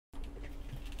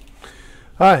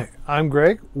Hi, I'm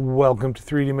Greg. Welcome to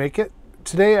 3D Make It.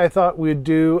 Today I thought we'd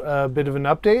do a bit of an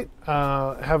update.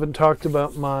 Haven't talked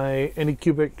about my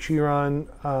Anycubic Chiron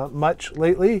much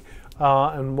lately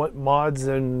and what mods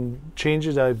and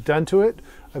changes I've done to it.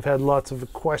 I've had lots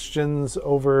of questions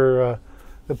over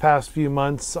the past few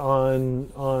months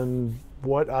on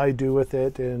what I do with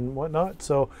it and whatnot.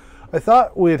 So I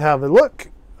thought we'd have a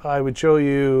look. I would show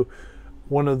you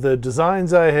one of the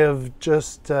designs I have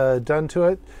just done to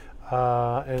it.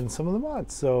 And some of the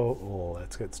mods. So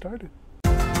let's get started.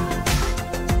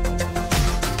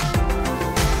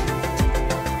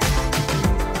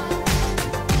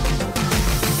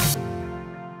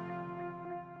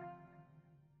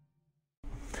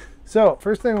 So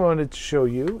first thing I wanted to show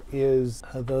you is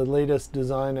the latest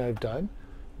design I've done.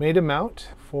 Made a mount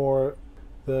for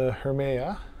the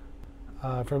Hemera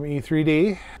from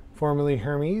E3D, formerly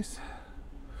Hermes.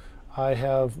 I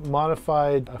have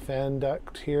modified a fan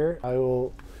duct here. I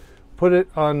will put it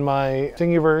on my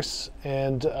Thingiverse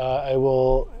and I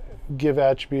will give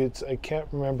attributes. I can't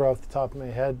remember off the top of my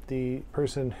head the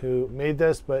person who made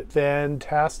this, but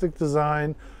fantastic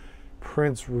design,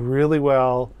 prints really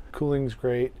well, cooling's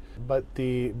great. But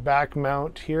the back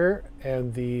mount here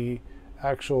and the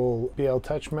actual BL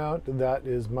Touch mount, that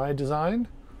is my design.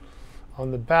 On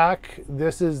the back,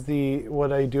 this is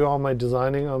what I do all my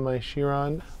designing on my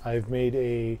Chiron. I've made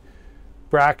a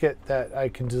bracket that I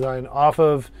can design off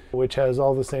of, which has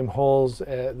all the same holes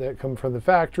that come from the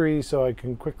factory, so I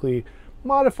can quickly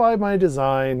modify my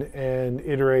design and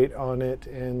iterate on it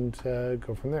and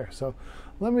go from there. So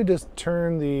let me just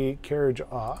turn the carriage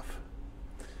off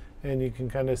and you can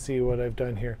kind of see what I've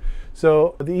done here.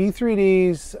 So the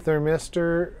E3D's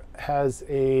thermistor has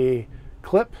a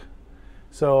clip.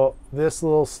 So this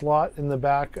little slot in the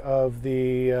back of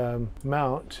the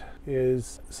mount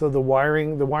is, so the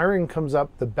wiring comes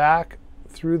up the back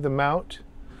through the mount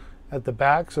at the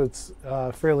back, so it's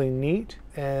fairly neat.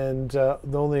 And the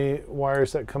only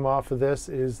wires that come off of this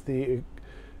is the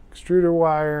extruder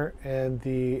wire and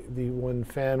the one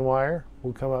fan wire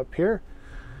will come up here.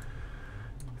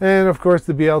 And of course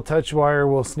the BL Touch wire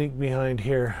will sneak behind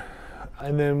here.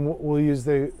 And then we'll use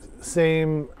the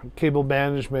same cable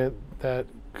management that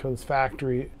comes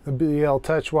factory. The BL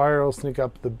Touch wire will sneak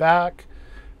up the back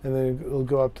and then it'll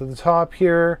go up to the top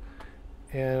here,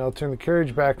 and I'll turn the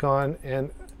carriage back on, and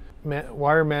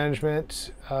wire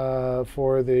management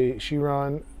for the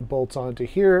Chiron bolts onto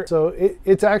here. So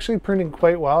it's actually printing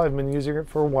quite well. I've been using it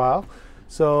for a while.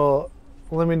 So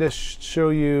let me just show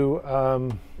you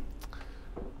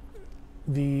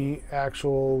the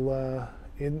actual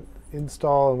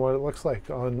install and what it looks like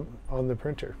on the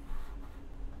printer.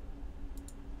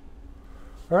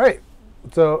 All right,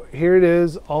 so here it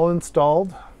is, all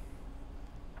installed.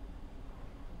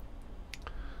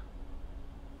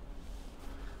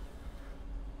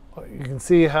 You can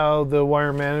see how the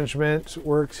wire management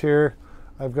works here.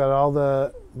 I've got all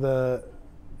the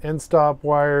end stop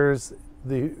wires,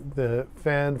 the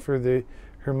fan for the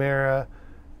Hemera,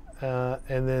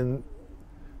 and then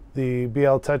the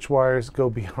BL Touch wires go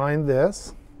behind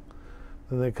this.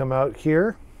 Then they come out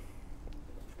here.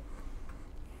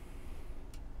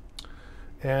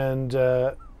 And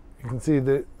you can see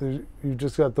that you've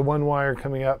just got the one wire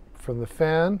coming up from the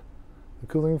fan, the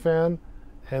cooling fan,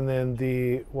 and then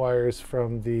the wires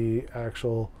from the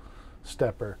actual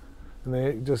stepper. And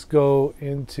they just go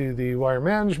into the wire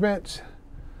management.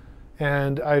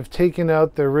 And I've taken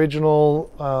out the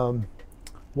original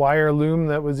wire loom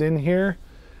that was in here.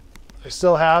 I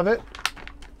still have it.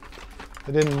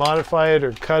 I didn't modify it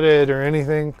or cut it or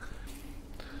anything.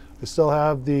 I still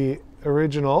have the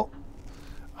original.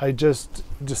 I just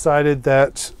decided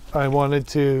that I wanted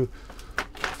to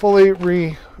fully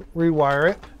rewire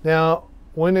it. Now,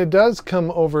 when it does come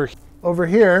over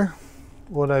here,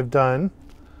 what I've done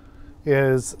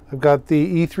is I've got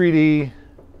the E3D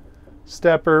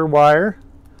stepper wire.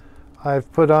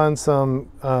 I've put on some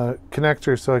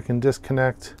connectors so I can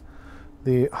disconnect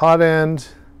the hot end.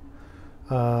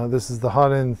 This is the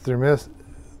hot end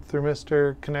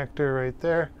thermistor connector right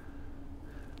there,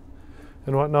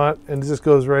 and whatnot, and it just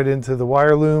goes right into the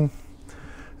wire loom.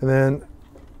 And then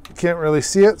you can't really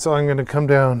see it, so I'm going to come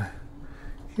down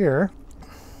here.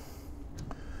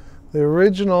 The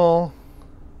original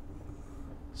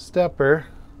stepper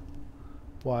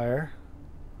wire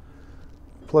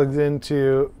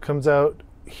comes out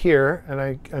here,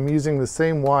 and I'm using the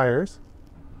same wires,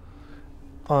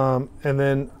 and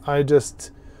then I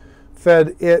just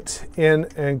fed it in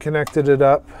and connected it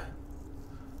up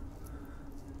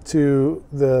to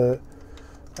the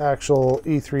actual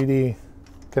E3D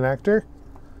connector.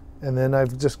 And then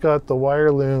I've just got the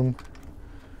wire loom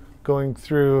going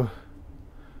through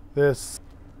this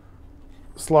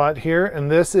slot here, and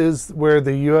this is where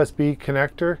the USB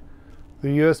connector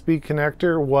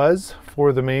was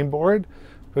for the main board,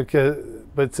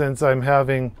 but since I'm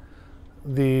having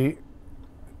the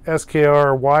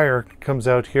SKR wire comes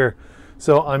out here,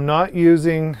 so I'm not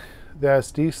using the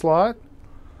SD slot,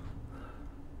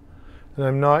 and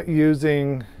I'm not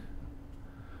using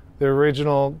the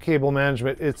original cable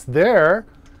management. It's there,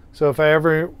 so if I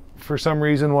ever for some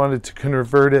reason wanted to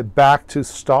convert it back to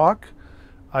stock,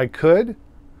 I could,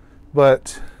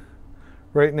 but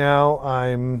right now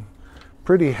I'm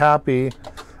pretty happy.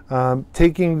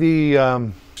 Taking the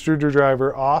extruder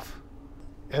driver off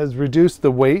has reduced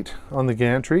the weight on the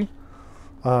gantry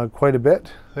quite a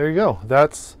bit. There you go.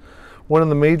 That's one of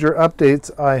the major updates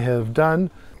I have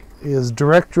done, is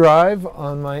direct drive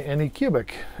on my Anycubic.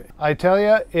 I tell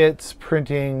you, it's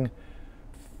printing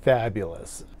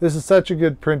fabulous. This is such a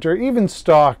good printer. Even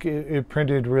stock, it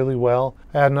printed really well.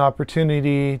 I had an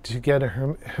opportunity to get a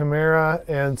Hemera,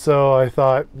 and so I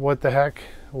thought, what the heck,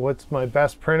 what's my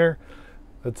best printer?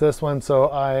 It's this one,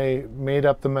 so I made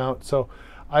up the mount. So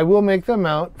I will make the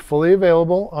mount fully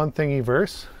available on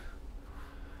Thingiverse,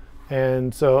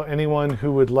 and so anyone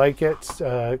who would like it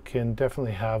can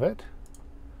definitely have it.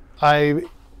 I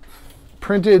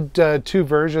printed 2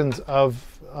 versions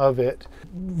of it.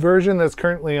 Version that's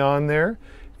currently on there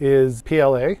is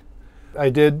PLA. I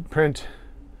did print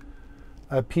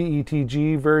a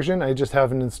PETG version. I just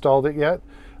haven't installed it yet.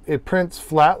 It prints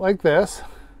flat like this,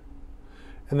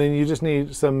 and then you just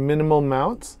need some minimal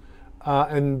mounts,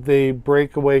 and they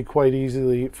break away quite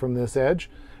easily from this edge.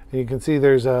 And you can see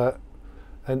there's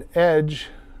an edge.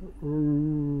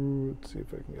 Let's see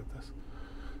if I can get this.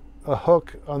 A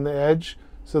hook on the edge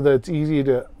so that it's easy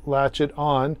to latch it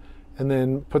on and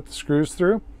then put the screws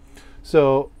through.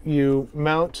 So you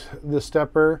mount the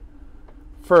stepper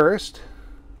first,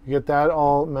 you get that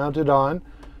all mounted on,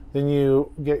 then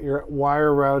you get your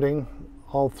wire routing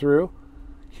all through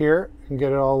here and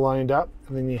get it all lined up,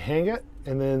 and then you hang it,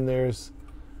 and then there's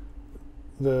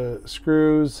the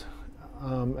screws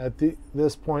at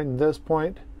this point and this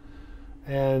point,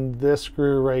 and this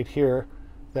screw right here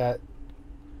that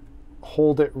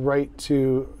hold it right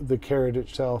to the carrot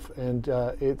itself, and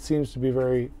it seems to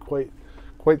be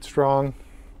quite strong.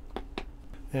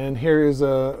 And here is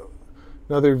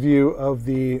another view of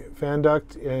the fan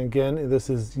duct, and again,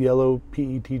 this is yellow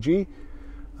PETG.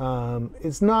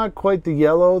 It's not quite the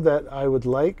yellow that I would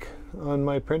like on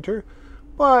my printer,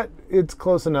 but it's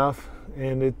close enough,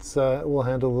 and it's will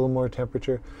handle a little more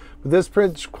temperature. But this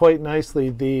prints quite nicely.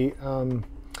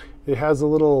 It has a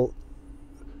little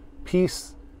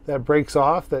piece that breaks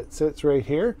off that sits right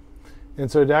here,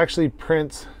 and so it actually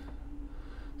prints.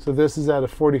 So this is at a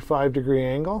 45-degree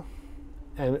angle,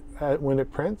 and when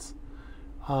it prints,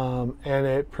 and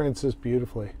it prints this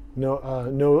beautifully.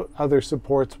 No other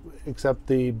supports except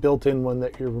the built-in one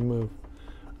that you remove.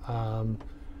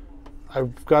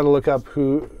 I've got to look up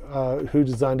who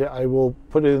designed it. I will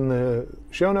put it in the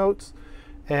show notes,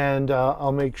 and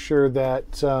I'll make sure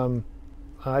that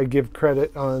I give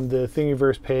credit on the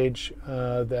Thingiverse page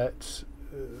of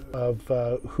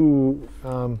who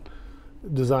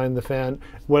designed the fan.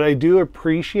 What I do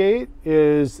appreciate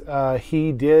is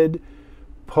he did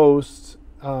post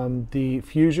the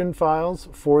fusion files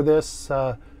for this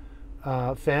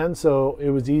fan, so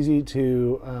it was easy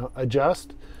to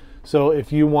adjust. So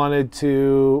if you wanted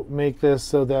to make this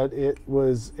so that it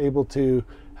was able to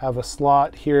have a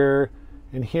slot here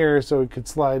and here, so it could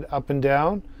slide up and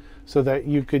down, so that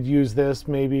you could use this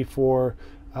maybe for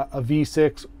a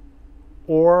V6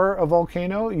 or a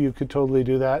Volcano, you could totally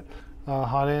do that.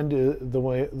 Hot end, the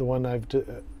one I've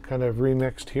kind of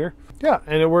remixed here. Yeah,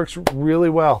 and it works really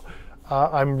well.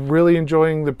 I'm really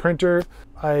enjoying the printer.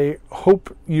 I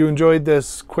hope you enjoyed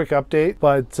this quick update,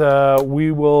 but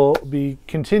we will be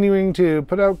continuing to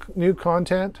put out new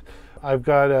content. I've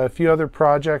got a few other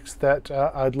projects that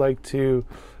I'd like to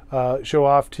show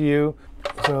off to you.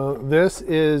 So this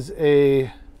is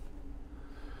a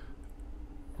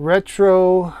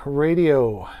retro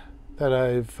radio that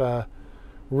I've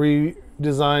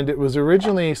redesigned. It was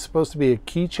originally supposed to be a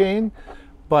keychain,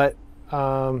 but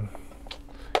you'll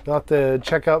have to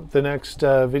check out the next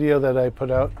video that I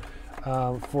put out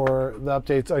for the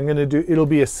updates. I'm going to do, it'll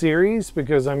be a series,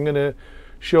 because I'm going to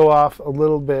show off a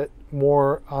little bit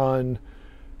more on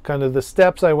kind of the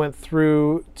steps I went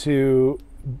through to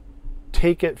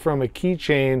take it from a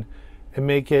keychain and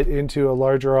make it into a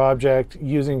larger object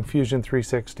using Fusion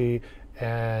 360,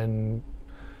 and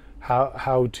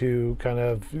how to kind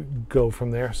of go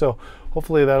from there. So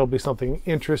hopefully that'll be something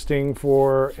interesting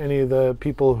for any of the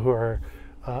people who are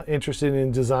interested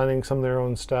in designing some of their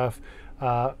own stuff.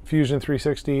 Fusion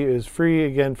 360 is free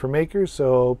again for makers,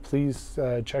 so please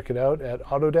check it out at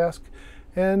Autodesk,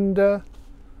 and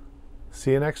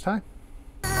see you next time.